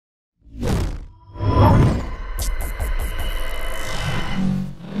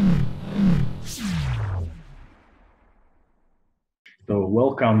So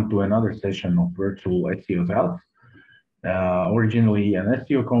welcome to another session of Virtual SEO House. Originally an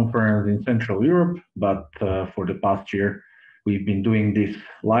SEO conference in Central Europe, but for the past year, we've been doing these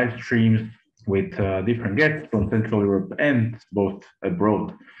live streams with different guests from Central Europe and both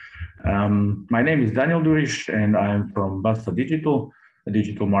abroad. My name is Daniel Duriš, and I'm from Basta Digital, a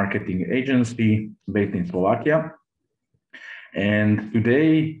digital marketing agency based in Slovakia. And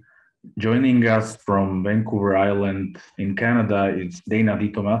today, joining us from Vancouver Island in Canada is Dana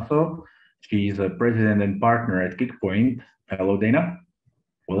DiTomaso. She's a president and partner at Kickpoint. Hello, Dana.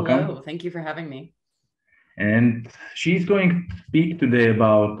 Welcome. Hello, thank you for having me. And she's going to speak today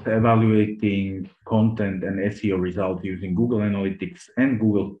about evaluating content and SEO results using Google Analytics and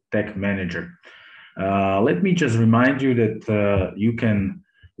Google Tag Manager. Let me just remind you that you can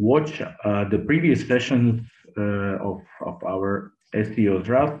watch the previous sessions of our SEO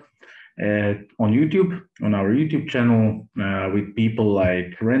draft on YouTube, on our YouTube channel, with people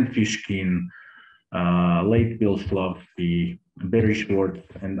like Rand Fishkin, Late Bill Slavsky, Barry Schwartz,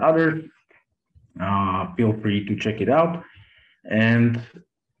 and others. Feel free to check it out. And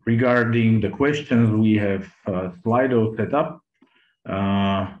regarding the questions, we have Slido set up.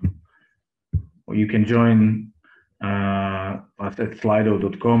 You can join us at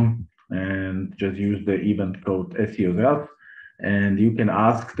slido.com and just use the event code SEOs. And you can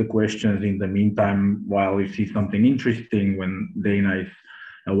ask the questions in the meantime while you see something interesting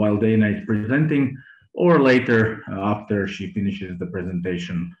while Dana is presenting, or later after she finishes the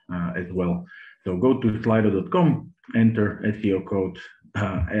presentation as well. So go to slido.com, enter SEO code,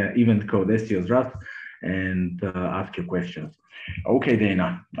 event code SEOs, and ask your questions. Okay,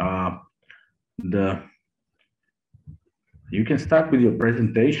 Dana. You can start with your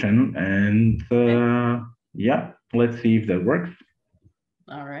presentation, and yeah, let's see if that works.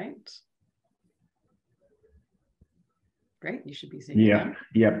 All right. Great, you should be seeing it.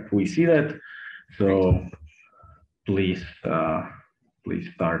 Yep, we see that. So great. Please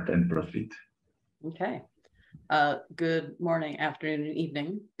start and proceed. Okay. Good morning, afternoon, and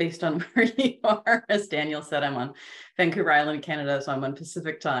evening, based on where you are. As Daniel said, I'm on Vancouver Island, Canada, so I'm on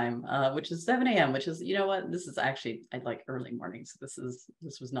Pacific time, which is 7 a.m., which is, you know what, this is actually, I like early mornings. This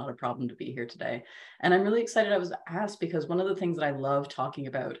was not a problem to be here today. And I'm really excited I was asked, because one of the things that I love talking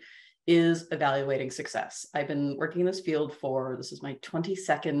about is evaluating success. I've been working in this field this is my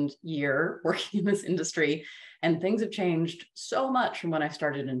 22nd year working in this industry, and things have changed so much from when I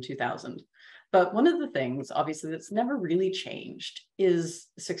started in 2000. But one of the things, obviously, that's never really changed is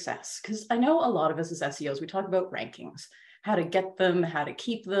success. Because I know a lot of us as SEOs, we talk about rankings, how to get them, how to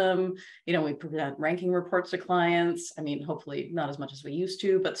keep them. You know, we present ranking reports to clients. I mean, hopefully not as much as we used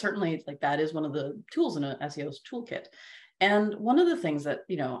to, but certainly like that is one of the tools in an SEO's toolkit. And one of the things that,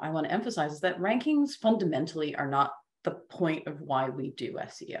 you know, I want to emphasize is that rankings fundamentally are not the point of why we do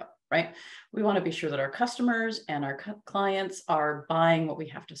SEO, right? We want to be sure that our customers and our clients are buying what we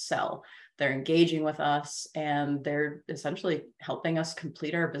have to sell. They're engaging with us, and they're essentially helping us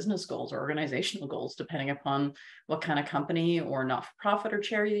complete our business goals or organizational goals, depending upon what kind of company or not-for-profit or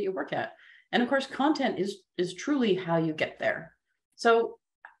charity that you work at. And of course, content is truly how you get there. So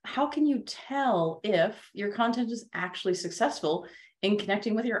how can you tell if your content is actually successful in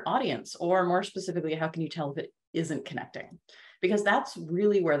connecting with your audience? Or more specifically, how can you tell if it isn't connecting? Because that's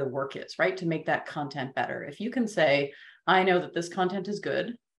really where the work is, right? To make that content better. If you can say, I know that this content is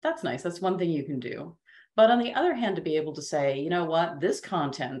good, that's nice. That's one thing you can do. But on the other hand, to be able to say, you know what, this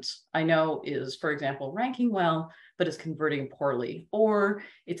content I know is, for example, ranking well, but is converting poorly, or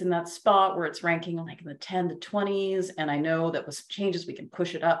it's in that spot where it's ranking like in the 10 to 20s. And I know that with some changes, we can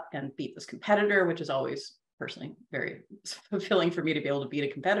push it up and beat this competitor, which is always personally very fulfilling for me to be able to beat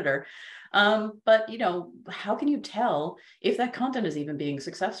a competitor. But, you know, how can you tell if that content is even being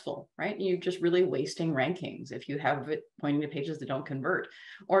successful, right? You're just really wasting rankings if you have it pointing to pages that don't convert,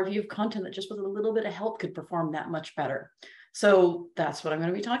 or if you have content that just with a little bit of help could perform that much better. So that's what I'm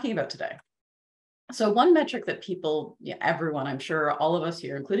going to be talking about today. So one metric that people, everyone, I'm sure all of us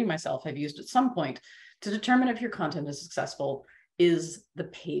here, including myself, have used at some point to determine if your content is successful is the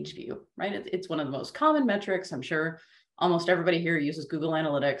page view, right? It's one of the most common metrics. I'm sure almost everybody here uses Google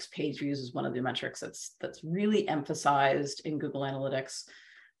Analytics. Page views is one of the metrics that's really emphasized in Google Analytics.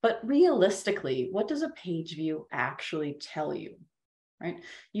 But realistically, what does a page view actually tell you, right?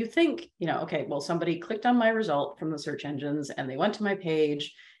 You think, okay, well, somebody clicked on my result from the search engines and they went to my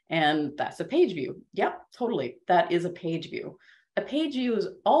page, and that's a page view. Yep, totally. That is a page view. A page view is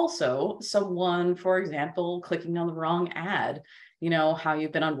also someone, for example, clicking on the wrong ad. You know, how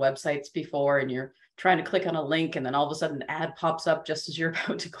you've been on websites before and you're trying to click on a link, and then all of a sudden an ad pops up just as you're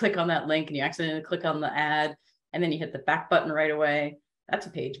about to click on that link, and you accidentally click on the ad. and then you hit the back button right away. That's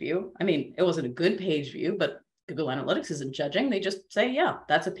a page view. I mean, it wasn't a good page view, but Google Analytics isn't judging. They just say, yeah,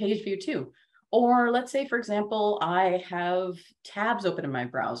 that's a page view too. Or let's say, for example, I have tabs open in my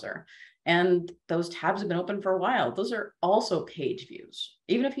browser and those tabs have been open for a while. Those are also page views.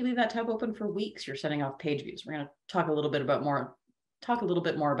 Even if you leave that tab open for weeks, you're setting off page views. We're going to talk a little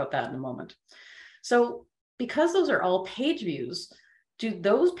bit more about that in a moment. So because those are all page views, do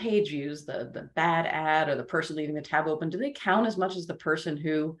those page views, the bad ad or the person leaving the tab open, do they count as much as the person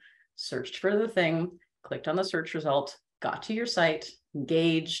who searched for the thing, clicked on the search result, got to your site,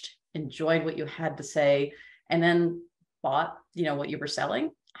 engaged, enjoyed what you had to say, and then bought, what you were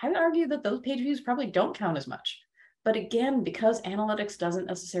selling? I would argue that those page views probably don't count as much. But again, because analytics doesn't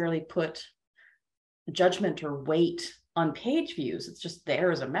necessarily put judgment or weight on page views, it's just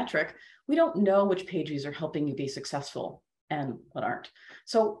there as a metric, we don't know which page views are helping you be successful and what aren't.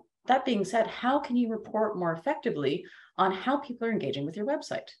 So that being said, how can you report more effectively on how people are engaging with your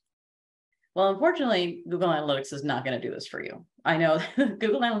website? Well, unfortunately, Google Analytics is not going to do this for you. I know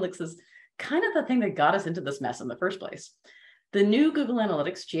Google Analytics is kind of the thing that got us into this mess in the first place. The new Google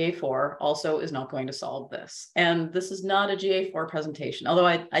Analytics GA4 also is not going to solve this. And this is not a GA4 presentation, although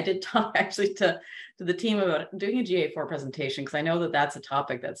I did talk actually to the team about doing a GA4 presentation, because I know that that's a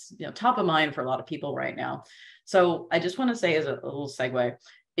topic that's top of mind for a lot of people right now. So I just want to say as a little segue,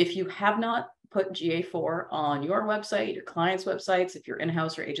 if you have not put GA4 on your website, your clients' websites, if you're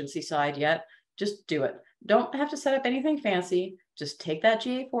in-house or agency side yet, just do it. Don't have to set up anything fancy. Just take that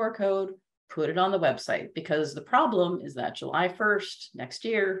GA4 code, put it on the website, because the problem is that July 1st, next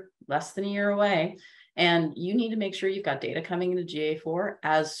year, less than a year away, and you need to make sure you've got data coming into GA4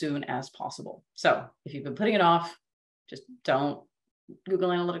 as soon as possible. So if you've been putting it off, just don't. Google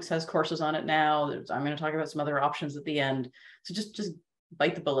Analytics has courses on it now. I'm going to talk about some other options at the end. So just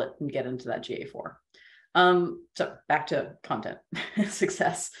bite the bullet and get into that GA4. So back to content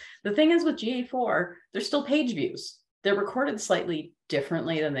success. The thing is with GA4, they're still page views. They're recorded slightly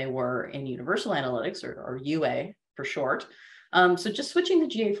differently than they were in Universal Analytics or UA for short. So just switching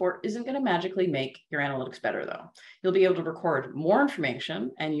to GA4 isn't going to magically make your analytics better, though. You'll be able to record more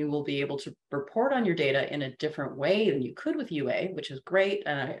information and you will be able to report on your data in a different way than you could with UA, which is great.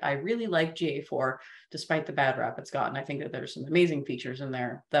 And I really like GA4, despite the bad rap it's gotten. I think that there's some amazing features in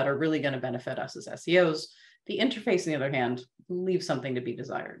there that are really going to benefit us as SEOs. The interface, on the other hand, leaves something to be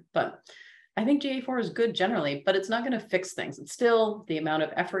desired. But I think GA4 is good generally, but it's not going to fix things. It's still the amount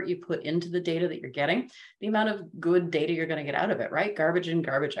of effort you put into the data that you're getting, the amount of good data you're going to get out of it, right? Garbage in,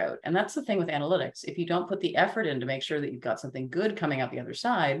 garbage out. And that's the thing with analytics. If you don't put the effort in to make sure that you've got something good coming out the other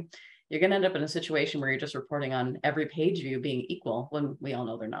side, you're going to end up in a situation where you're just reporting on every page view being equal when we all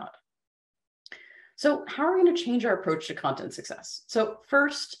know they're not. So how are we going to change our approach to content success? So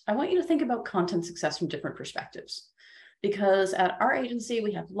first, I want you to think about content success from different perspectives. Because at our agency,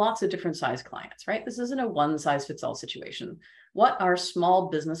 we have lots of different size clients, right? This isn't a one size fits all situation. What our small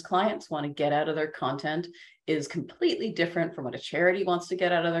business clients want to get out of their content is completely different from what a charity wants to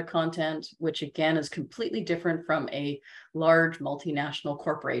get out of their content, which again is completely different from a large multinational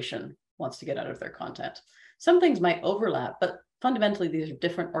corporation wants to get out of their content. Some things might overlap, but fundamentally, these are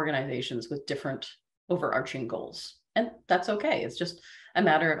different organizations with different overarching goals. And that's okay. It's just a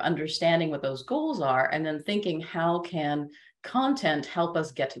matter of understanding what those goals are and then thinking, how can content help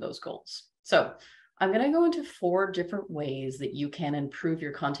us get to those goals? So I'm going to go into 4 different ways that you can improve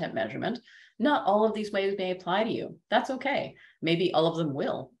your content measurement. Not all of these ways may apply to you. That's okay. Maybe all of them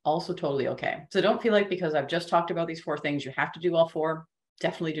will. Also totally okay. So don't feel like because I've just talked about these 4 things, you have to do all 4.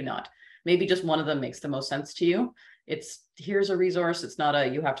 Definitely do not. Maybe just one of them makes the most sense to you. It's here's a resource. It's not a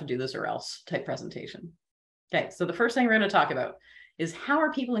you have to do this or else type presentation. Okay, so the first thing we're going to talk about is how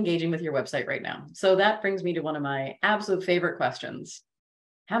are people engaging with your website right now? So that brings me to one of my absolute favorite questions.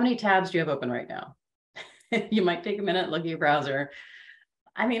 How many tabs do you have open right now? You might take a minute, look at your browser.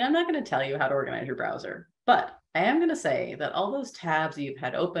 I mean, I'm not going to tell you how to organize your browser, but I am going to say that all those tabs you've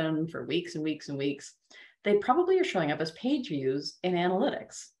had open for weeks and weeks and weeks, they probably are showing up as page views in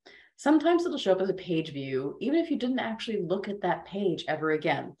analytics. Sometimes it'll show up as a page view, even if you didn't actually look at that page ever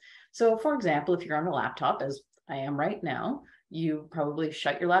again. So for example, if you're on a laptop, as I am right now, you probably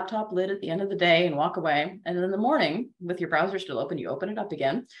shut your laptop lid at the end of the day and walk away. And then in the morning, with your browser still open, you open it up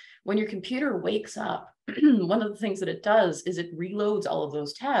again. When your computer wakes up, one of the things that it does is it reloads all of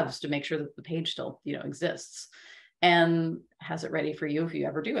those tabs to make sure that the page still, exists and has it ready for you if you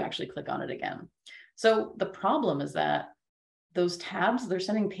ever do actually click on it again. So the problem is that those tabs, they're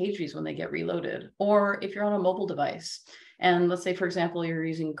sending page views when they get reloaded, or if you're on a mobile device And let's say, for example, you're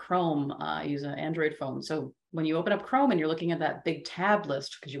using Chrome, use an Android phone. So when you open up Chrome and you're looking at that big tab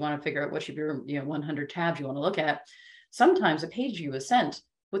list, because you want to figure out which of your 100 tabs you want to look at, sometimes a page view is sent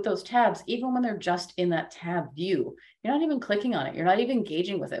with those tabs, even when they're just in that tab view. You're not even clicking on it. You're not even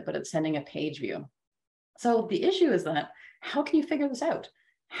engaging with it, but it's sending a page view. So the issue is that, how can you figure this out?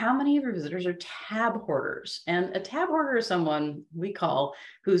 How many of your visitors are tab hoarders? And a tab hoarder is someone we call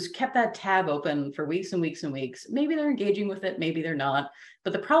who's kept that tab open for weeks and weeks and weeks. Maybe they're engaging with it, maybe they're not.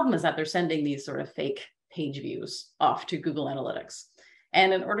 But the problem is that they're sending these sort of fake page views off to Google Analytics.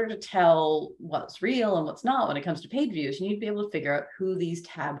 And in order to tell what's real and what's not when it comes to page views, you need to be able to figure out who these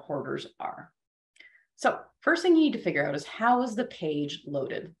tab hoarders are. So first thing you need to figure out is, how is the page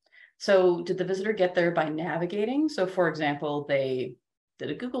loaded? So did the visitor get there by navigating? So for example, they did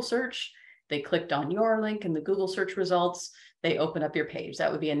a Google search, they clicked on your link in the Google search results, they open up your page.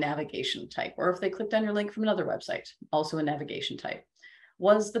 That would be a navigation type. Or if they clicked on your link from another website, also a navigation type.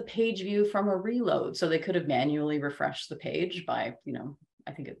 Was the page view from a reload? So they could have manually refreshed the page by,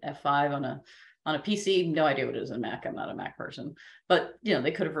 I think F5 on a PC, no idea what it is on Mac. I'm not a Mac person, but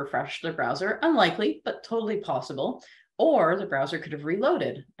they could have refreshed their browser. Unlikely, but totally possible. Or the browser could have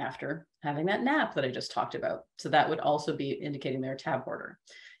reloaded after having that nap that I just talked about. So that would also be indicating they're a tab hoarder.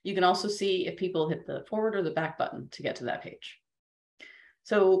 You can also see if people hit the forward or the back button to get to that page.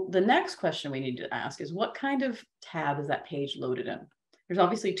 So the next question we need to ask is, what kind of tab is that page loaded in? There's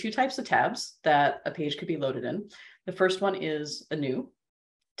obviously two types of tabs that a page could be loaded in. The first one is a new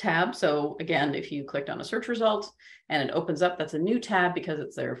tab. So again, if you clicked on a search result and it opens up, that's a new tab because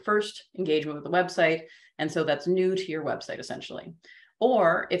it's their first engagement with the website. And so that's new to your website essentially.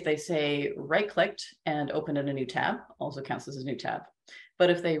 Or if they say right-clicked and opened in a new tab, also counts as a new tab. But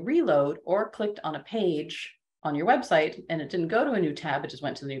if they reload or clicked on a page on your website and it didn't go to a new tab, it just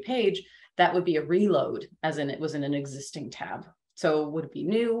went to the new page, that would be a reload, as in it was in an existing tab. So would it be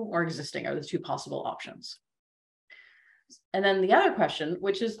new or existing are the two possible options. And then the other question,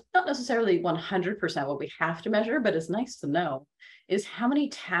 which is not necessarily 100% what we have to measure, but it's nice to know, is how many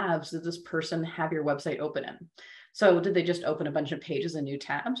tabs did this person have your website open in? So did they just open a bunch of pages and new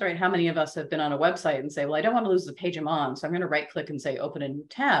tabs, right? How many of us have been on a website and say, well, I don't want to lose the page I'm on, so I'm going to right click and say open a new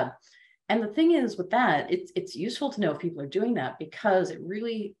tab. And the thing is with that, it's useful to know if people are doing that, because it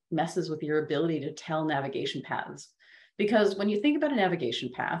really messes with your ability to tell navigation paths. Because when you think about a navigation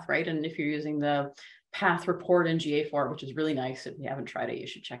path, right, and if you're using the path report in GA4, which is really nice. If you haven't tried it, you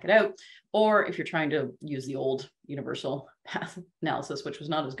should check it out. Or if you're trying to use the old universal path analysis, which was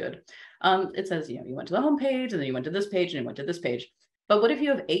not as good, it says, you went to the home page, and then you went to this page, and you went to this page. But what if you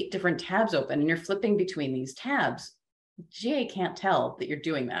have 8 different tabs open and you're flipping between these tabs? GA can't tell that you're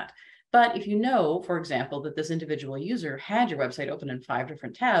doing that. But if you know, for example, that this individual user had your website open in 5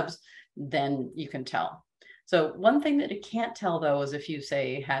 different tabs, then you can tell. So one thing that it can't tell, though, is if you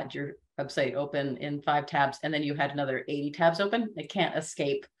say had your website open in 5 tabs and then you had another 80 tabs open, it can't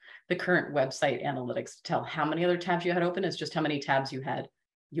escape the current website analytics to tell how many other tabs you had open. It's just how many tabs you had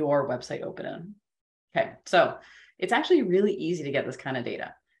your website open in. Okay, so it's actually really easy to get this kind of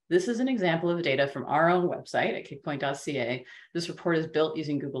data. This is an example of data from our own website at kickpoint.ca. This report is built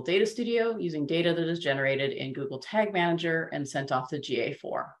using Google Data Studio, using data that is generated in Google Tag Manager and sent off to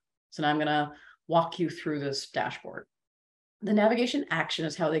GA4. So now I'm going to walk you through this dashboard. The navigation action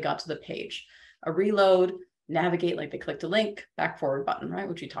is how they got to the page. A reload, navigate, like they clicked a link, back forward button, right,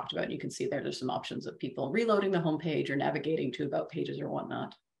 which we talked about. You can see there's some options of people reloading the homepage or navigating to about pages or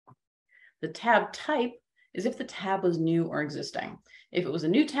whatnot. The tab type is if the tab was new or existing. If it was a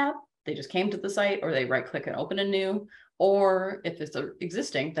new tab, they just came to the site, or they right click and open a new, or if it's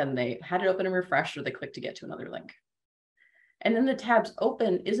existing, then they had it open and refreshed, or they clicked to get to another link. And then the tabs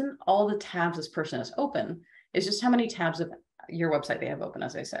open isn't all the tabs this person has open, it's just how many tabs of your website they have open,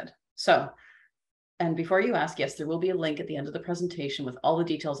 as I said. So, and before you ask, yes, there will be a link at the end of the presentation with all the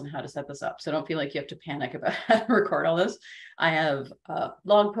details on how to set this up. So don't feel like you have to panic about how to record all this. I have a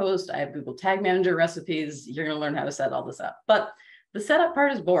blog post, I have Google Tag Manager recipes. You're going to learn how to set all this up. But the setup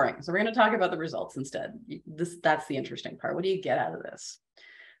part is boring. So we're going to talk about the results instead. That's the interesting part. What do you get out of this?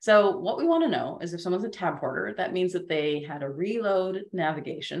 So what we want to know is if someone's a tab hoarder, that means that they had a reload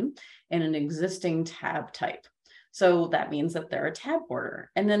navigation in an existing tab type. So that means that they're a tab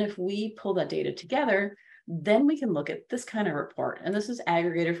hoarder. And then if we pull that data together, then we can look at this kind of report. And this is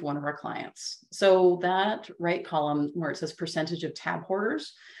aggregated for one of our clients. So that right column where it says percentage of tab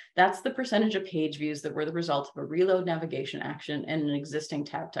hoarders, that's the percentage of page views that were the result of a reload navigation action in an existing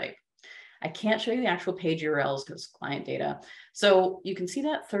tab type. I can't show you the actual page URLs because client data. So you can see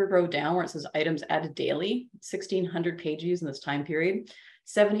that third row down where it says items added daily, 1,600 page views in this time period.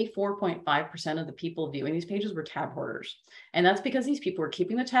 74.5% of the people viewing these pages were tab hoarders. And that's because these people were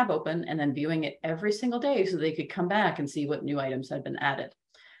keeping the tab open and then viewing it every single day so they could come back and see what new items had been added,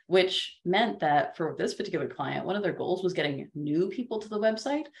 which meant that for this particular client, one of their goals was getting new people to the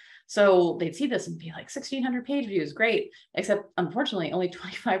website. So they'd see this and be like, 1,600 page views, great. Except unfortunately, only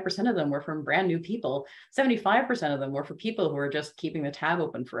 25% of them were from brand new people. 75% of them were for people who were just keeping the tab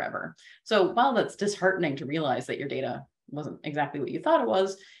open forever. So while that's disheartening to realize that your data wasn't exactly what you thought it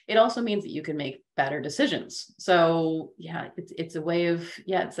was, it also means that you can make better decisions. So yeah, it's a way of,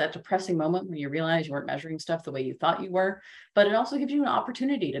 yeah, it's that depressing moment when you realize you weren't measuring stuff the way you thought you were, but it also gives you an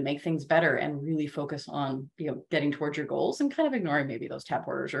opportunity to make things better and really focus on, getting towards your goals and kind of ignoring maybe those tab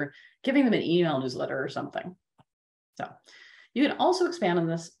hoarders or giving them an email newsletter or something. So you can also expand on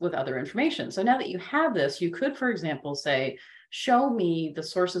this with other information. So now that you have this, you could, for example, say, show me the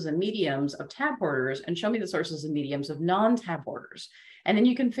sources and mediums of tab hoarders and show me the sources and mediums of non-tab hoarders. And then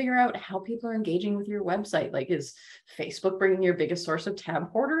you can figure out how people are engaging with your website. Like, is Facebook bringing your biggest source of tab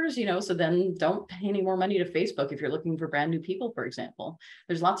hoarders? So then don't pay any more money to Facebook if you're looking for brand new people, for example.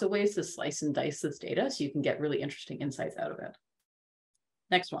 There's lots of ways to slice and dice this data so you can get really interesting insights out of it.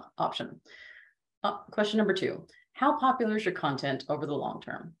 Next one, option. Question number 2, how popular is your content over the long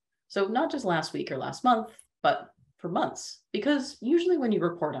term? So not just last week or last month, but for months, because usually when you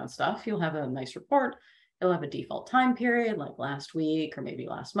report on stuff, you'll have a nice report. It'll have a default time period like last week or maybe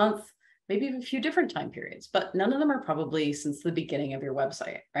last month, maybe a few different time periods, but none of them are probably since the beginning of your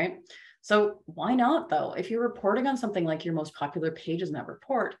website, right? So why not though? If you're reporting on something like your most popular pages in that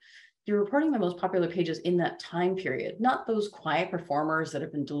report, you're reporting the most popular pages in that time period, not those quiet performers that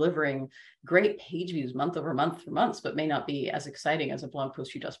have been delivering great page views month over month for months, but may not be as exciting as a blog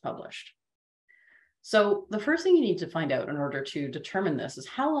post you just published. So the first thing you need to find out in order to determine this is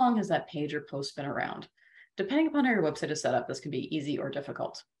how long has that page or post been around? Depending upon how your website is set up, this can be easy or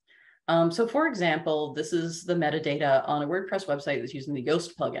difficult. So for example, this is the metadata on a WordPress website that's using the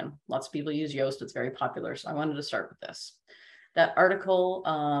Yoast plugin. Lots of people use Yoast, it's very popular. So I wanted to start with this. That article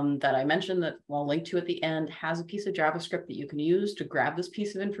that I mentioned that I'll link to at the end has a piece of JavaScript that you can use to grab this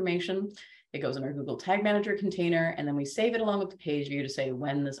piece of information. It goes in our Google Tag Manager container, and then we save it along with the page view to say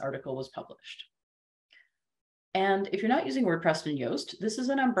when this article was published. And if you're not using WordPress and Yoast, this is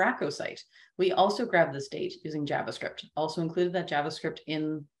an Umbraco site. We also grab this date using JavaScript. Also included that JavaScript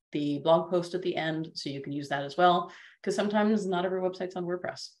in the blog post at the end, so you can use that as well, because sometimes not every website's on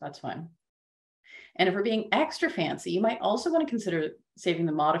WordPress. That's fine. And if we're being extra fancy, you might also want to consider saving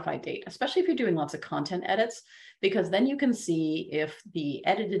the modified date, especially if you're doing lots of content edits, because then you can see if the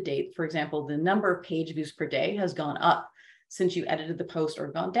edited date, for example, the number of page views per day has gone up since you edited the post or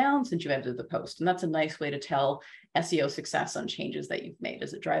gone down since you edited the post. And that's a nice way to tell SEO success on changes that you've made.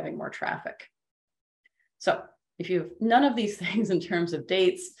 Is it driving more traffic? So if you have none of these things in terms of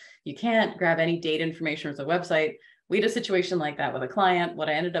dates, you can't grab any date information from the website. We had a situation like that with a client. What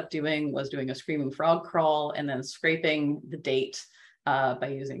I ended up doing was doing a screaming frog crawl and then scraping the date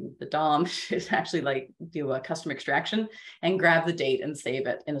by using the DOM to actually like do a custom extraction and grab the date and save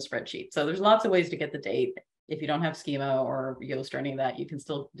it in a spreadsheet. So there's lots of ways to get the date. If you don't have schema or Yoast or any of that, you can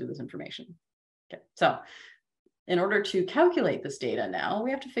still do this information. Okay, so in order to calculate this data now, we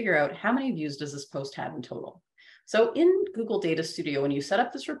have to figure out how many views does this post have in total. So in Google Data Studio, when you set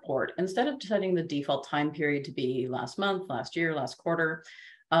up this report, instead of setting the default time period to be last month, last year, last quarter,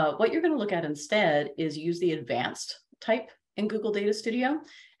 what you're going to look at instead is use the advanced type in Google Data Studio.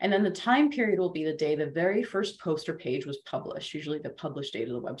 And then the time period will be the day the very first post or page was published, usually the published date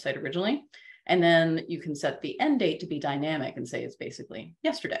of the website originally. And then you can set the end date to be dynamic and say it's basically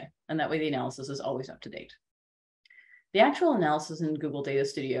yesterday. And that way the analysis is always up to date. The actual analysis in Google Data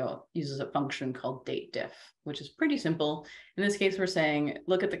Studio uses a function called dateDiff, which is pretty simple. In this case, we're saying,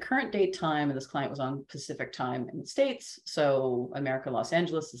 look at the current date time, and this client was on Pacific time in the States. So America, Los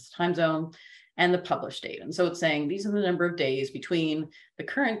Angeles is the time zone, and the published date. And so it's saying these are the number of days between the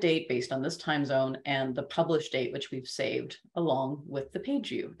current date based on this time zone and the published date, which we've saved along with the page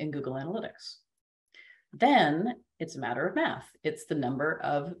view in Google Analytics. Then it's a matter of math. It's the number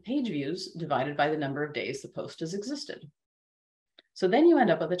of page views divided by the number of days the post has existed. So then you end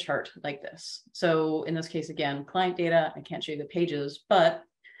up with a chart like this. So in this case, again, client data, I can't show you the pages, but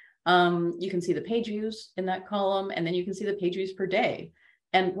you can see the page views in that column, and then you can see the page views per day.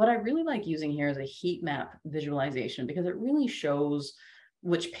 And what I really like using here is a heat map visualization, because it really shows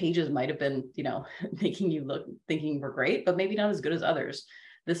which pages might have been, making you look, thinking were great, but maybe not as good as others.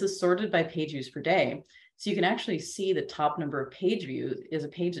 This is sorted by page views per day. So you can actually see the top number of page views is a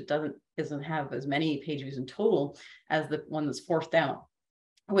page that doesn't have as many page views in total as the one that's fourth down.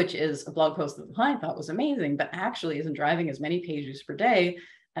 which is a blog post that the client thought was amazing, but actually isn't driving as many page views per day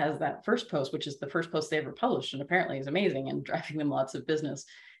as that first post, which is the first post they ever published and apparently is amazing and driving them lots of business.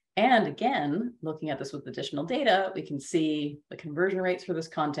 And again, looking at this with additional data, we can see the conversion rates for this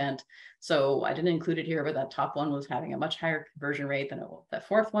content. So I didn't include it here, but that top one was having a much higher conversion rate than that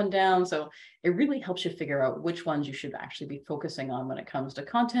fourth one down. So it really helps you figure out which ones you should actually be focusing on when it comes to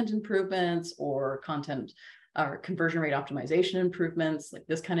content improvements or content or conversion rate optimization improvements. Like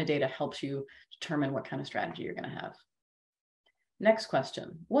this kind of data helps you determine what kind of strategy you're going to have. Next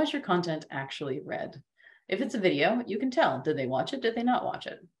question, was your content actually read? If it's a video, you can tell, did they watch it? Did they not watch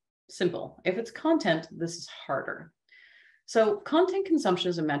it? Simple. If it's content, this is harder. So content consumption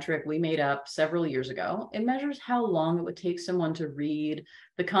is a metric we made up several years ago. It measures how long it would take someone to read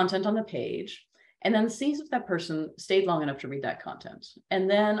the content on the page, and then sees if that person stayed long enough to read that content. And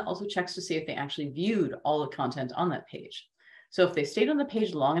then also checks to see if they actually viewed all the content on that page. So if they stayed on the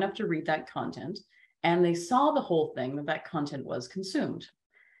page long enough to read that content, and they saw the whole thing, that content was consumed.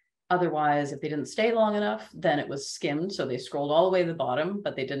 Otherwise, if they didn't stay long enough, then it was skimmed. So they scrolled all the way to the bottom,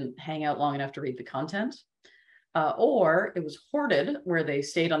 but they didn't hang out long enough to read the content. Or it was hoarded, where they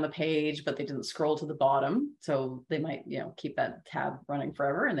stayed on the page, but they didn't scroll to the bottom. So they might, keep that tab running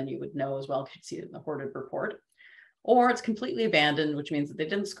forever, and then you would know as well if you'd see it in the hoarded report. Or it's completely abandoned, which means that they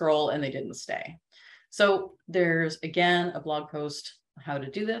didn't scroll and they didn't stay. So there's, again, a blog post how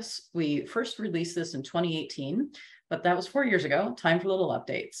to do this. We first released this in 2018, but that was 4 years ago. Time for a little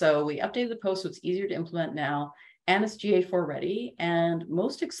update. So we updated the post so it's easier to implement now, and it's GA4 ready. And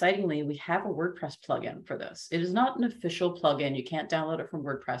most excitingly, we have a WordPress plugin for this. It is not an official plugin. You can't download it from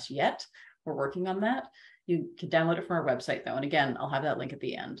WordPress yet. We're working on that. You can download it from our website though. And again, I'll have that link at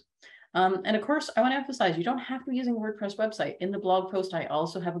the end. And of course, I want to emphasize, you don't have to be using a WordPress website. In the blog post, I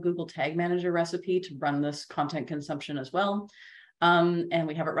also have a Google Tag Manager recipe to run this content consumption as well. And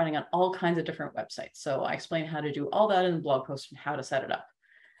we have it running on all kinds of different websites. So I explain how to do all that in the blog post and how to set it up.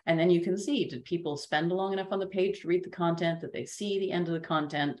 And then you can see, did people spend long enough on the page to read the content? Did they see the end of the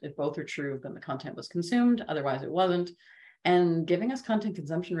content? If both are true, then the content was consumed. Otherwise, it wasn't. And giving us content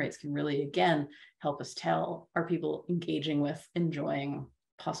consumption rates can really, again, help us tell, are people engaging with, enjoying,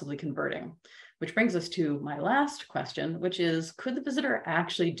 possibly converting? Which brings us to my last question, which is, could the visitor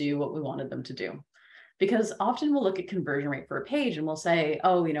actually do what we wanted them to do? Because often we'll look at conversion rate for a page and we'll say,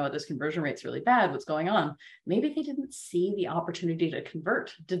 oh, this conversion rate's really bad. What's going on? Maybe they didn't see the opportunity to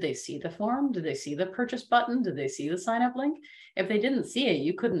convert. Did they see the form? Did they see the purchase button? Did they see the sign up link? If they didn't see it,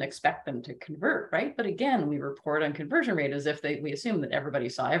 you couldn't expect them to convert, right? But again, we report on conversion rate as if we assume that everybody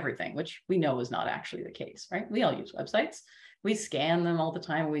saw everything, which we know is not actually the case, right? We all use websites. We scan them all the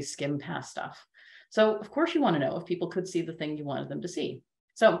time. We skim past stuff. So of course you want to know if people could see the thing you wanted them to see.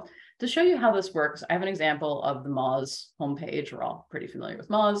 So to show you how this works, I have an example of the Moz homepage. We're all pretty familiar with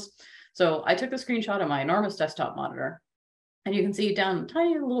Moz. So I took a screenshot of my enormous desktop monitor, and you can see down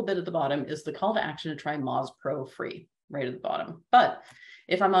tiny little bit at the bottom is the call to action to try Moz Pro free, right at the bottom. But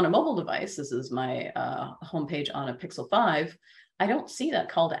if I'm on a mobile device, this is my homepage on a Pixel 5, I don't see that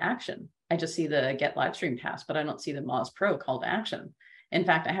call to action. I just see the Get Live Stream Pass, but I don't see the Moz Pro call to action. In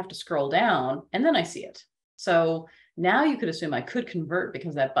fact, I have to scroll down and then I see it. So now you could assume I could convert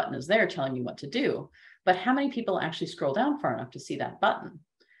because that button is there telling me what to do. But how many people actually scroll down far enough to see that button?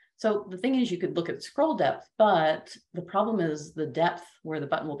 So the thing is, you could look at scroll depth, but the problem is the depth where the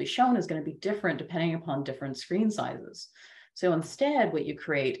button will be shown is going to be different depending upon different screen sizes. So instead, what you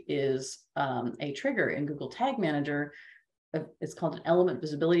create is a trigger in Google Tag Manager. It's called an element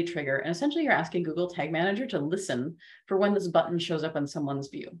visibility trigger. And essentially, you're asking Google Tag Manager to listen for when this button shows up on someone's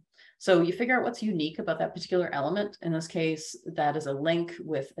view. So you figure out what's unique about that particular element. In this case, that is a link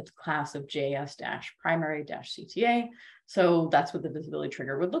with a class of JS-primary-CTA. So that's what the visibility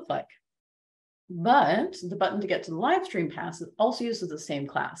trigger would look like. But the button to get to the live stream pass also uses the same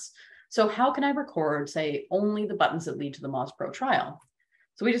class. So how can I record, say, only the buttons that lead to the Moz Pro trial?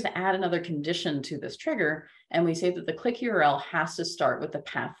 So we just add another condition to this trigger, and we say that the click URL has to start with the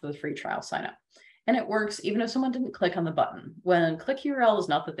path for the free trial sign up. And it works even if someone didn't click on the button. When click URL is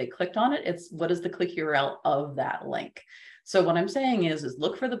not that they clicked on it, it's what is the click URL of that link. So what I'm saying is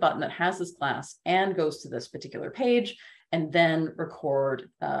look for the button that has this class and goes to this particular page, and then record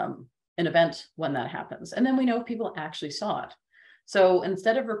an event when that happens. And then we know if people actually saw it. So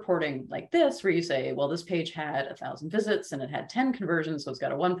instead of reporting like this, where you say, well, this page had 1,000 visits and it had 10 conversions, so it's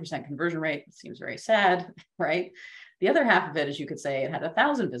got a 1% conversion rate, it seems very sad, right? The other half of it is you could say it had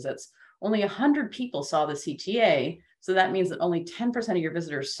 1,000 visits, only 100 people saw the CTA. So that means that only 10% of your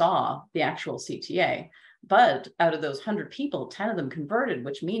visitors saw the actual CTA. But out of those 100 people, 10 of them converted,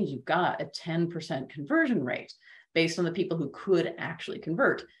 which means you've got a 10% conversion rate. based on the people who could actually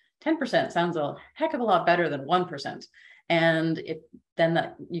convert. 10% sounds a heck of a lot better than 1%. And then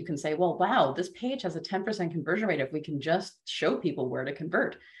that you can say, well, wow, this page has a 10% conversion rate. If we can just show people where to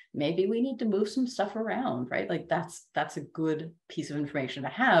convert, maybe we need to move some stuff around, right? Like that's a good piece of information to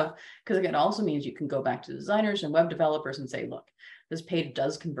have, because it also means you can go back to designers and web developers and say, look, this page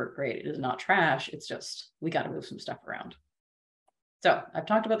does convert great. It is not trash. It's just, we got to move some stuff around. So I've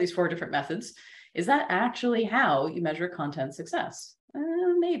talked about these 4 different methods. Is that actually how you measure content success?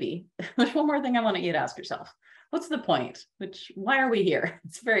 Maybe. There's one more thing I want you to ask yourself. What's the point? Why are we here?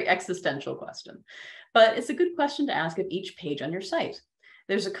 It's a very existential question, but it's a good question to ask of each page on your site.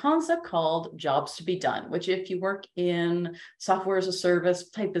 There's a concept called jobs to be done, which if you work in software as a service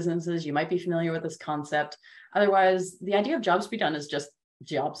type businesses, you might be familiar with this concept. Otherwise, the idea of jobs to be done is just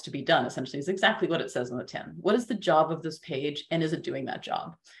jobs to be done, essentially. Is exactly what it says on the tin. What is the job of this page, and is it doing that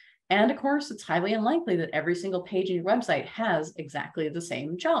job? And of course, it's highly unlikely that every single page in your website has exactly the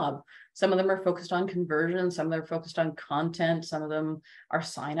same job. Some of them are focused on conversion, some of them are focused on content, some of them are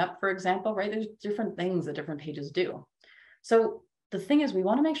sign up, for example, right? There's different things that different pages do. So the thing is, we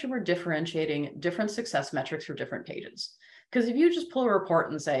want to make sure we're differentiating different success metrics for different pages. Because if you just pull a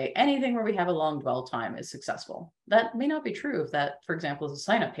report and say anything where we have a long dwell time is successful, that may not be true if that, for example, is a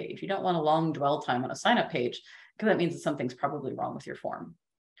sign up page. You don't want a long dwell time on a sign up page, because that means that something's probably wrong with your form.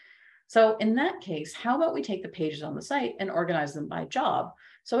 So in that case, how about we take the pages on the site and organize them by job?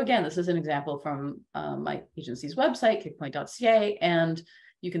 So again, this is an example from my agency's website, kickpoint.ca, and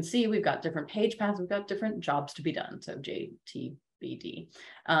you can see we've got different page paths, we've got different jobs to be done, so JTBD.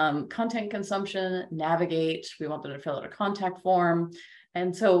 Content consumption, navigate, we want them to fill out a contact form.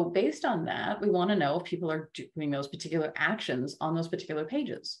 And so based on that, we want to know if people are doing those particular actions on those particular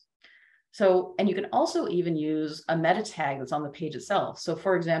pages. So, and you can also even use a meta tag that's on the page itself. So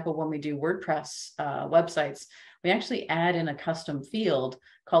for example, when we do WordPress websites, we actually add in a custom field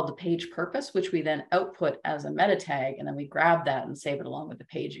called the page purpose, which we then output as a meta tag, and then we grab that and save it along with the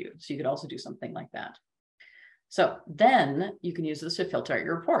page view. So you could also do something like that. So then you can use this to filter out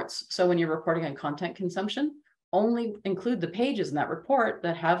your reports. So when you're reporting on content consumption, only include the pages in that report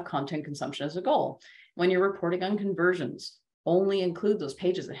that have content consumption as a goal. When you're reporting on conversions, only include those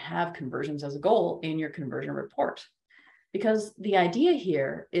pages that have conversions as a goal in your conversion report. Because the idea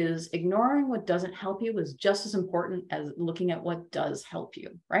here is ignoring what doesn't help you is just as important as looking at what does help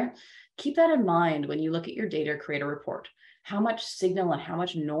you, right? Keep that in mind when you look at your data, create a report. How much signal and how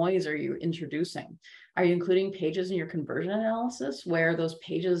much noise are you introducing? Are you including pages in your conversion analysis where those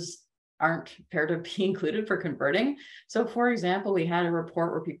pages aren't prepared to be included for converting? So for example, we had a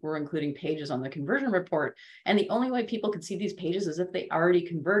report where people were including pages on the conversion report, and the only way people could see these pages is if they already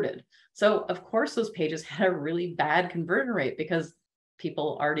converted. So of course, those pages had a really bad conversion rate because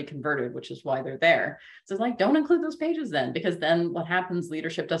people already converted, which is why they're there. So it's like, don't include those pages then, because then what happens,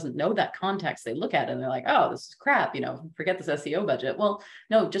 leadership doesn't know that context. They look at it and they're like, oh, this is crap, forget this SEO budget. Well,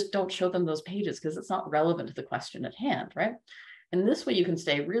 no, just don't show them those pages because it's not relevant to the question at hand, right? And this way you can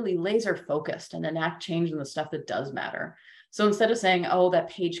stay really laser focused and enact change in the stuff that does matter. So instead of saying, oh, that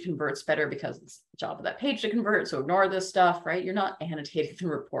page converts better because it's the job of that page to convert, so ignore this stuff, right? You're not annotating the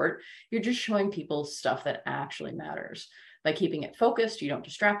report. You're just showing people stuff that actually matters. By keeping it focused, you don't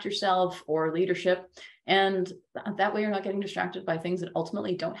distract yourself or leadership. And that way you're not getting distracted by things that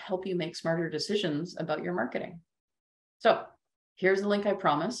ultimately don't help you make smarter decisions about your marketing. So here's the link I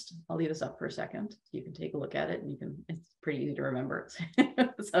promised. I'll leave this up for a second. You can take a look at it and it's pretty easy to remember.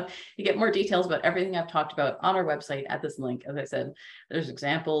 So you get more details about everything I've talked about on our website at this link. As I said, there's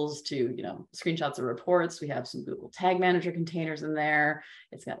examples to, screenshots of reports. We have some Google Tag Manager containers in there.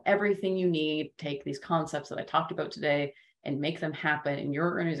 It's got everything you need. Take these concepts that I talked about today and make them happen in your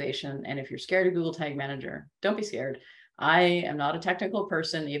organization. And if you're scared of Google Tag Manager, don't be scared. I am not a technical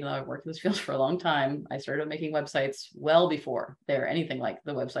person, even though I've worked in this field for a long time. I started making websites well before they're anything like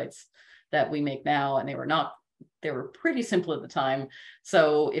the websites that we make now. And they were pretty simple at the time.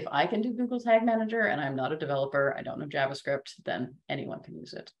 So if I can do Google Tag Manager and I'm not a developer, I don't know JavaScript, then anyone can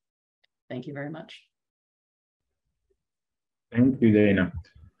use it. Thank you very much. Thank you, Dana.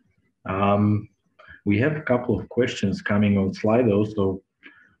 We have a couple of questions coming on Slido, so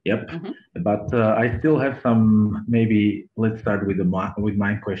yep. But I still have some. Maybe let's start with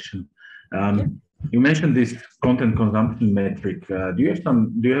my question. You mentioned this content consumption metric. Do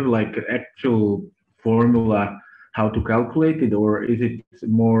you have like actual formula how to calculate it, or is it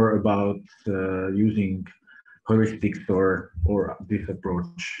more about using heuristics or this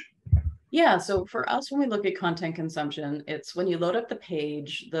approach? Yeah, so for us, when we look at content consumption, it's when you load up the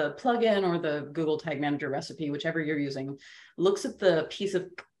page, the plugin or the Google Tag Manager recipe, whichever you're using, looks at the piece of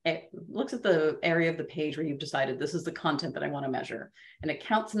looks at the area of the page where you've decided this is the content that I want to measure, and it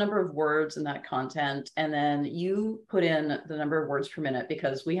counts the number of words in that content, and then you put in the number of words per minute,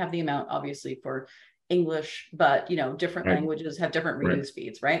 because we have the amount obviously for English, but different languages have different reading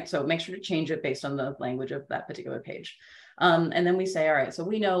speeds, right? So make sure to change it based on the language of that particular page. And then we say, all right, so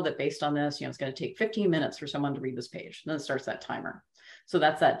we know that based on this, it's going to take 15 minutes for someone to read this page. And then it starts that timer. So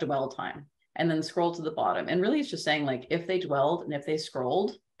that's that dwell time. And then scroll to the bottom. And really it's just saying, like, if they dwelled and if they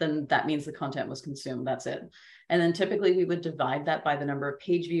scrolled, then that means the content was consumed. That's it. And then typically we would divide that by the number of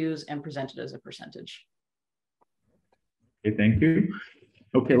page views and present it as a percentage. Okay, thank you.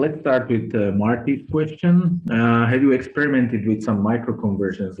 Okay, let's start with Marty's question. Have you experimented with some micro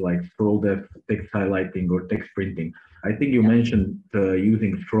conversions like scroll depth, text highlighting, or text printing? I think you mentioned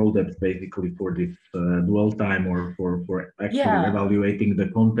using scroll depth basically for this dwell time, or for actually evaluating the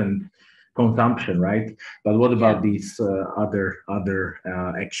content consumption, right? But what about these other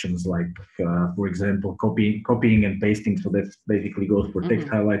actions, like for example, copying and pasting? So that basically goes for text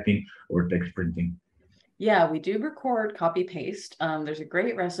highlighting or text printing. Yeah, we do record copy paste. There's a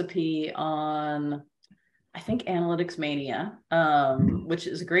great recipe on, I think, Analytics Mania, which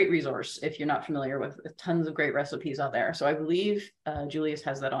is a great resource if you're not familiar with tons of great recipes out there. So I believe Julius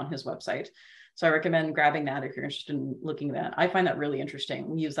has that on his website. So I recommend grabbing that if you're interested in looking at that. I find that really interesting.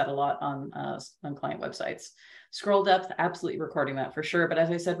 We use that a lot on client websites. Scroll depth, absolutely recording that for sure. But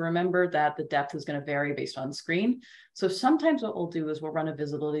as I said, remember that the depth is going to vary based on screen. So sometimes what we'll do is we'll run a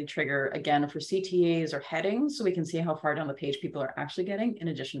visibility trigger again for CTAs or headings, so we can see how far down the page people are actually getting in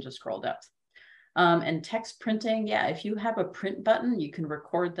addition to scroll depth. And text printing, if you have a print button, you can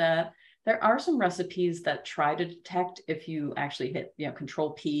record that. There are some recipes that try to detect if you actually hit, Control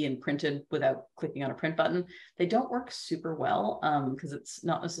P and printed without clicking on a print button. They don't work super well because it's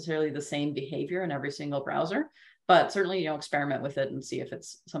not necessarily the same behavior in every single browser, but certainly, experiment with it and see if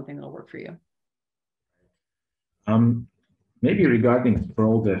it's something that'll work for you. Maybe regarding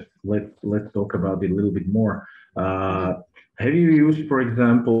scroll depth, let's talk about it a little bit more. Have you used, for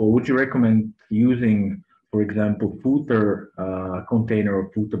example, would you recommend using, for example, footer container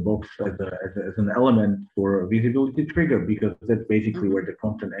or footer box as an element for a visibility trigger, because that's basically where the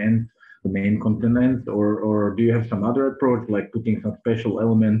content ends, the main content ends, or do you have some other approach, like putting some special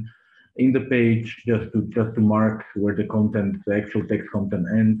element in the page just to mark where the actual text content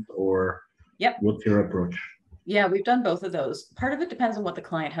ends, or what's your approach? Yeah, we've done both of those. Part of it depends on what the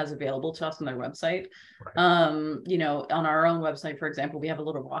client has available to us on their website. On our own website, for example, we have a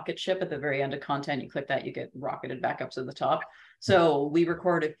little rocket ship at the very end of content. You click that, you get rocketed back up to the top. So we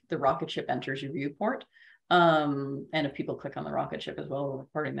record if the rocket ship enters your viewport. And if people click on the rocket ship as well, we're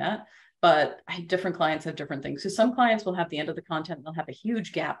recording that. But different clients have different things. So some clients will have the end of the content, they'll have a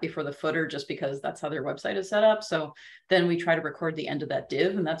huge gap before the footer just because that's how their website is set up. So then we try to record the end of that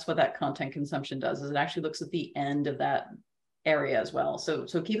div, and that's what that content consumption does, is it actually looks at the end of that area as well. So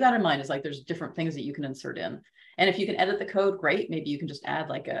keep that in mind, is like there's different things that you can insert in. And if you can edit the code, great. Maybe you can just add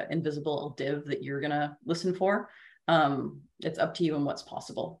like an invisible div that you're gonna listen for. It's up to you and what's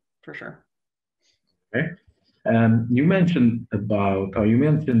possible, for sure. Okay. You mentioned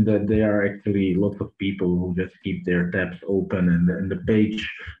that there are actually lots of people who just keep their tabs open and the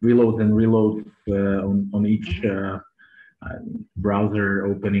page reloads and reloads on each browser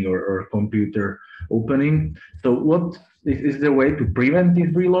opening or computer opening. So what is there a way to prevent these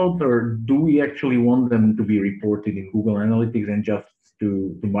reloads, or do we actually want them to be reported in Google Analytics and just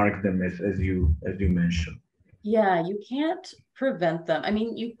to mark them as you mentioned? Yeah, you can't prevent them. I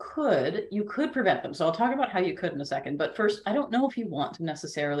mean, you could prevent them. So I'll talk about how you could in a second. But first, I don't know if you want to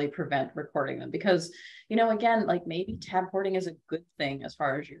necessarily prevent recording them, because, again, like maybe tab hoarding is a good thing as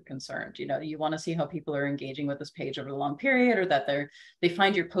far as you're concerned. You want to see how people are engaging with this page over a long period, or that they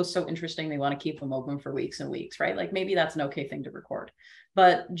find your post so interesting they want to keep them open for weeks and weeks, right? Like maybe that's an okay thing to record.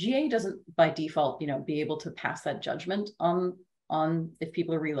 But GA doesn't by default, be able to pass that judgment on if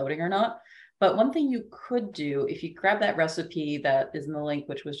people are reloading or not. But one thing you could do, if you grab that recipe that is in the link,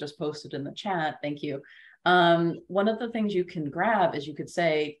 which was just posted in the chat, thank you. One of the things you can grab is you could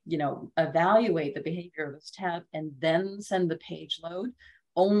say, evaluate the behavior of this tab and then send the page load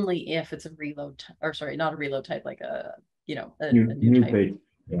only if it's a reload, or sorry, not a reload type, like a new type. Page.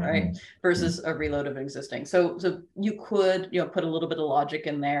 Right, versus a reload of existing. So you could put a little bit of logic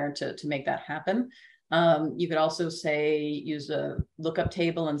in there to make that happen. You could also use a lookup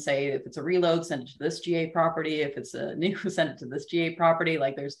table and say, if it's a reload, send it to this GA property. If it's a new, send it to this GA property.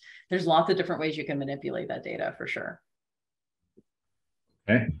 Like there's lots of different ways you can manipulate that data, for sure.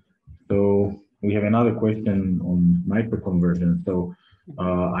 Okay, so we have another question on microconversion. So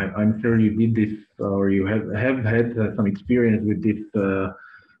I'm sure you did this, or you have had some experience with this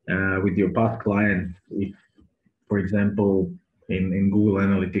with your past clients, if, for example, in Google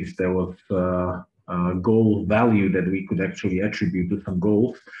Analytics, there was a goal value that we could actually attribute to some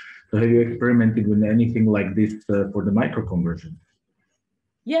goals. So have you experimented with anything like this for the micro conversion?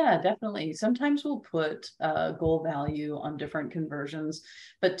 Yeah, definitely. Sometimes we'll put a goal value on different conversions,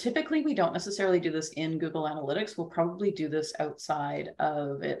 but typically we don't necessarily do this in Google Analytics. We'll probably do this outside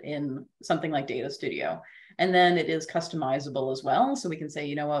of it in something like Data Studio. And then it is customizable as well. So we can say,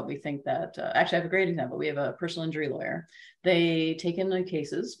 you know what, we think that, actually I have a great example. We have a personal injury lawyer. They take in the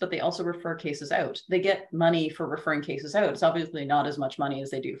cases, but they also refer cases out. They get money for referring cases out. It's obviously not as much money as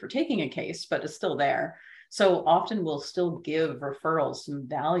they do for taking a case, but it's still there. So often we'll still give referrals some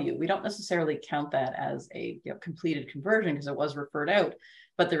value. We don't necessarily count that as a completed conversion because it was referred out,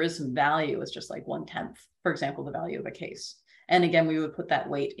 but there is some value. It's just like 1/10, for example, the value of a case. And again, we would put that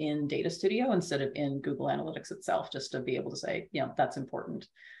weight in Data Studio instead of in Google Analytics itself, just to be able to say, that's important.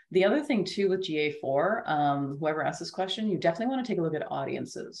 The other thing too with GA4, whoever asked this question, you definitely want to take a look at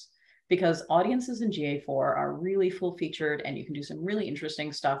audiences, because audiences in GA4 are really full featured and you can do some really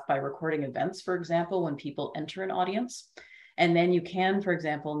interesting stuff by recording events, for example, when people enter an audience. And then you can, for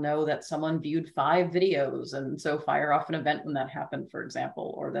example, know that someone viewed 5 videos and so fire off an event when that happened, for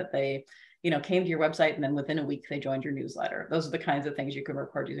example, or that they came to your website and then within a week they joined your newsletter. Those are the kinds of things you can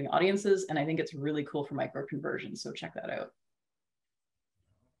record using audiences. And I think it's really cool for micro conversions. So check that out.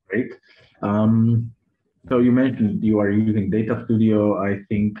 Great. So you mentioned you are using Data Studio. I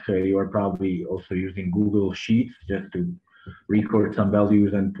think you are probably also using Google Sheets just to record some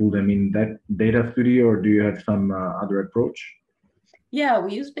values and pull them in that Data Studio, or do you have some other approach? Yeah,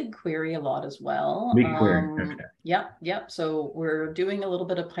 we use BigQuery a lot as well. BigQuery, okay. Yep. So we're doing a little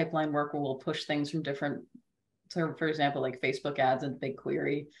bit of pipeline work where we'll push things from different, so for example, like Facebook ads and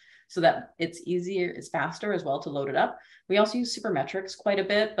BigQuery, so that it's easier, it's faster as well to load it up. We also use Supermetrics quite a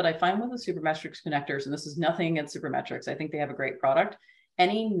bit, but I find with the Supermetrics connectors, and this is nothing against Supermetrics, I think they have a great product.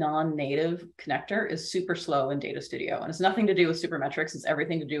 Any non-native connector is super slow in Data Studio. And it's nothing to do with Supermetrics. It's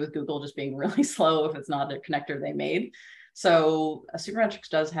everything to do with Google just being really slow if it's not a connector they made. So Supermetrics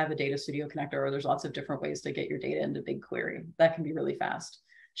does have a Data Studio connector, or there's lots of different ways to get your data into BigQuery. That can be really fast.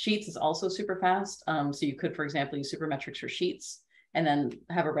 Sheets is also super fast. So you could, for example, use Supermetrics for Sheets and then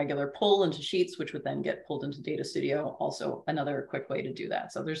have a regular pull into Sheets, which would then get pulled into Data Studio. Also another quick way to do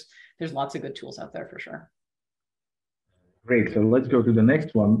that. So there's lots of good tools out there for sure. Great. So let's go to the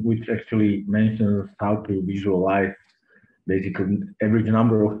next one, which actually mentions how to visualize basically average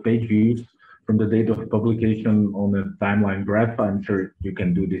number of page views from the date of publication on a timeline graph. I'm sure you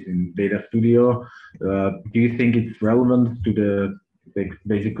can do this in Data Studio. Do you think it's relevant to the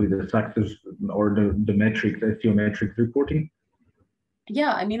basically the success or the metrics, SEO metrics reporting?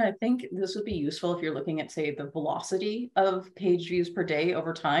 Yeah, I mean, I think this would be useful if you're looking at, say, the velocity of page views per day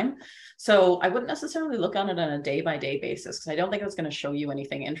over time. So I wouldn't necessarily look on it on a day-by-day basis, because I don't think it's going to show you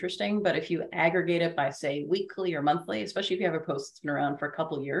anything interesting. But if you aggregate it by, say, weekly or monthly, especially if you have a post that's been around for a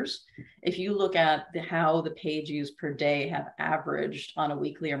couple of years, if you look at how the page views per day have averaged on a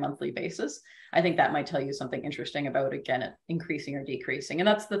weekly or monthly basis, I think that might tell you something interesting about, again, it increasing or decreasing. And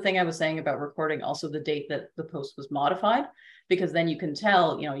that's the thing I was saying about recording also the date that the post was modified, because then you can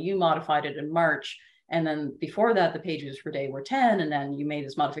tell, you modified it in March, and then before that, the page views per day were 10, and then you made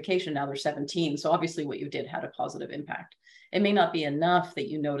this modification, now they're 17. So obviously what you did had a positive impact. It may not be enough that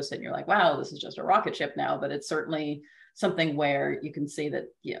you notice it and you're like, wow, this is just a rocket ship now, but it's certainly something where you can say that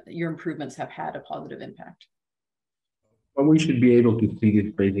your improvements have had a positive impact. Well, we should be able to see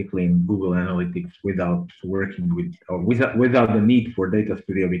this basically in Google Analytics without working with, or without the need for Data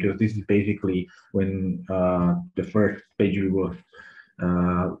Studio, because this is basically when the first page view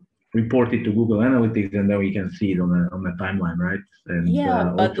was reported to Google Analytics, and then we can see it on a timeline, right? And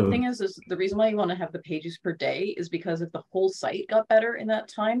yeah, but also, the thing is the reason why you want to have the pages per day is because if the whole site got better in that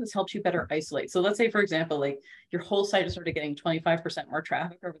time, this helps you better isolate. So let's say, for example, like your whole site is started getting 25% more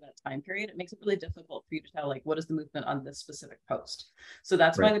traffic over that time period. It makes it really difficult for you to tell, like, what is the movement on this specific post. So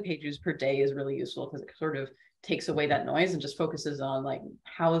that's why the page views per day is really useful, because it sort of takes away that noise and just focuses on, like,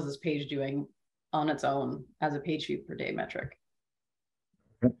 how is this page doing on its own as a page view per day metric.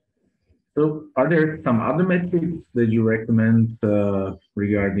 So are there some other metrics that you recommend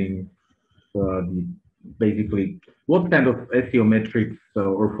regarding basically what kind of SEO metrics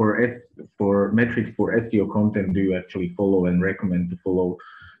or for metrics for SEO content do you actually follow and recommend to follow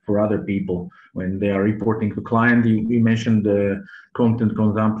for other people when they are reporting to client? You mentioned the content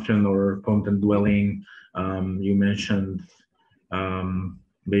consumption or content dwelling. You mentioned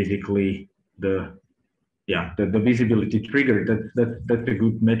basically the visibility trigger. That's a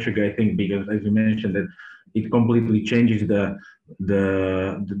good metric, I think, because as you mentioned, that it completely changes the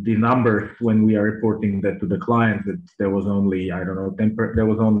the numbers when we are reporting that to the clients, that there was only, I don't know, there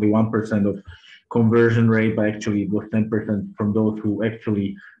was only 1% of conversion rate, but actually it was 10% from those who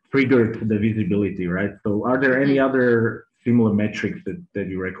actually triggered the visibility, right? So are there any other similar metrics that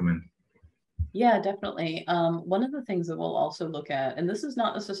you recommend? Yeah, definitely. One of the things that we'll also look at, and this is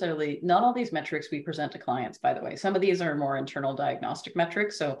not necessarily, not all these metrics we present to clients, by the way. Some of these are more internal diagnostic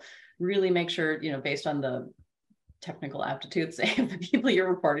metrics. So really make sure, you know, based on the technical aptitude, say, of the people you're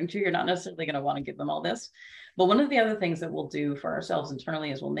reporting to, you're not necessarily going to want to give them all this. But one of the other things that we'll do for ourselves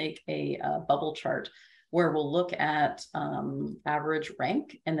internally is we'll make a bubble chart where we'll look at average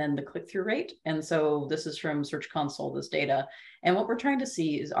rank and then the click-through rate. And so this is from Search Console, this data. And what we're trying to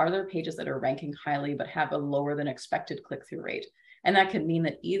see is, are there pages that are ranking highly but have a lower than expected click-through rate? And that could mean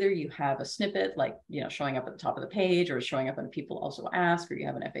that either you have a snippet, like, you know, showing up at the top of the page, or showing up when people also ask, or you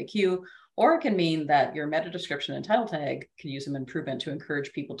have an FAQ, or it can mean that your meta description and title tag could use some improvement to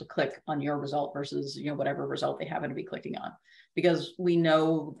encourage people to click on your result versus, you know, whatever result they happen to be clicking on. Because we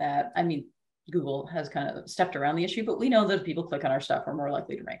know that, I mean, Google has kind of stepped around the issue, but we know that if people click on our stuff, we're more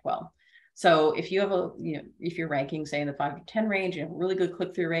likely to rank well. So if you have a, you know, if you're ranking, say, in the 5 to 10 range, you have a really good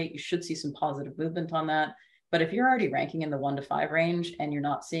click-through rate, you should see some positive movement on that. But if you're already ranking in the 1 to 5 range and you're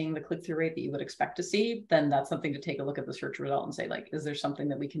not seeing the click-through rate that you would expect to see, then that's something to take a look at the search result and say, like, is there something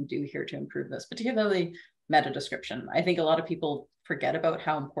that we can do here to improve this, particularly meta description? I think a lot of people forget about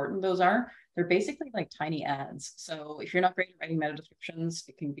how important those are. They're basically like tiny ads. So if you're not great at writing meta descriptions,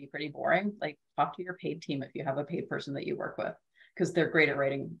 it can be pretty boring. Like, talk to your paid team if you have a paid person that you work with, because they're great at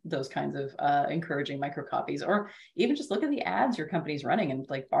writing those kinds of encouraging micro copies, or even just look at the ads your company's running and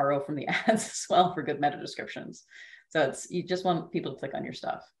like borrow from the ads as well for good meta descriptions. So it's, you just want people to click on your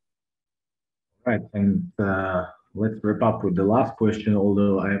stuff. Right, and let's wrap up with the last question,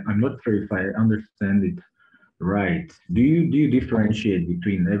 although I'm not sure if I understand it right. Do you differentiate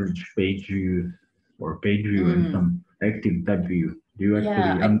between average page views or page view and some active tab view? Do you actually?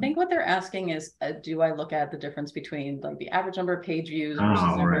 Yeah, I think what they're asking is, do I look at the difference between like the average number of page views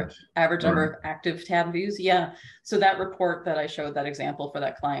versus average number of active tab views? Yeah. So that report that I showed, that example for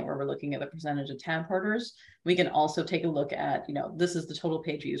that client where we're looking at the percentage of tab hoarders, we can also take a look at, you know, this is the total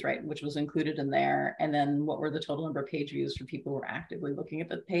page views, right, which was included in there. And then what were the total number of page views for people who were actively looking at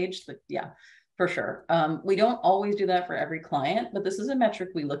the page? But yeah, for sure. We don't always do that for every client, but this is a metric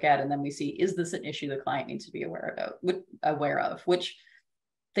we look at, and then we see, is this an issue the client needs to be aware of, which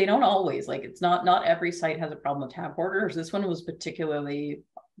they don't always. Like, it's not every site has a problem with tab hoarders. This one was particularly,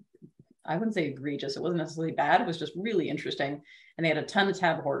 I wouldn't say egregious. It wasn't necessarily bad. It was just really interesting. And they had a ton of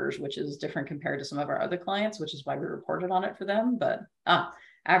tab hoarders, which is different compared to some of our other clients, which is why we reported on it for them. But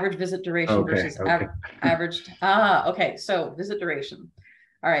average visit duration versus average. Okay. So visit duration.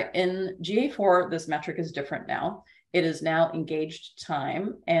 All right, in GA4, this metric is different now. It is now engaged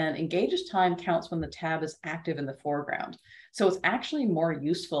time, and engaged time counts when the tab is active in the foreground. So it's actually more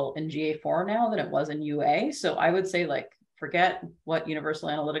useful in GA4 now than it was in UA. So I would say, like, forget what Universal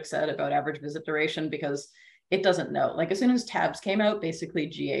Analytics said about average visit duration, because it doesn't know. Like, as soon as tabs came out, basically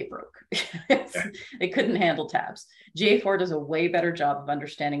GA broke. It couldn't handle tabs. GA4 does a way better job of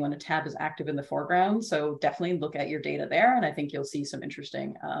understanding when a tab is active in the foreground. So definitely look at your data there. And I think you'll see some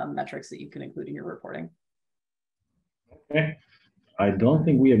interesting metrics that you can include in your reporting. Okay. I don't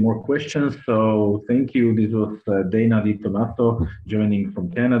think we have more questions. So thank you. This was Dana DiTomaso joining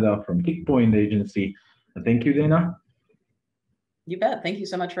from Canada, from Kickpoint Agency. Thank you, Dana. You bet. Thank you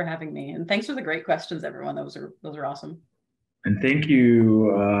so much for having me. And thanks for the great questions, everyone. Those are awesome. And thank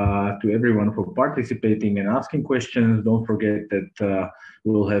you to everyone for participating and asking questions. Don't forget that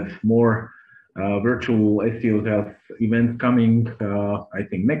we'll have more virtual SEO Health events coming, I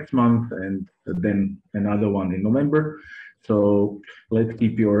think next month, and then another one in November. So let's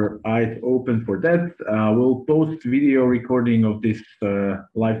keep your eyes open for that. We'll post video recording of this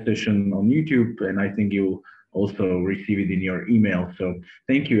live session on YouTube, and I think you'll also receive it in your email. So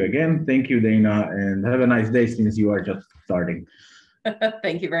thank you again. Thank you, Dana, and have a nice day since you are just starting.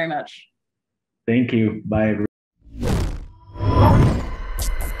 Thank you very much. Thank you. Bye, everyone.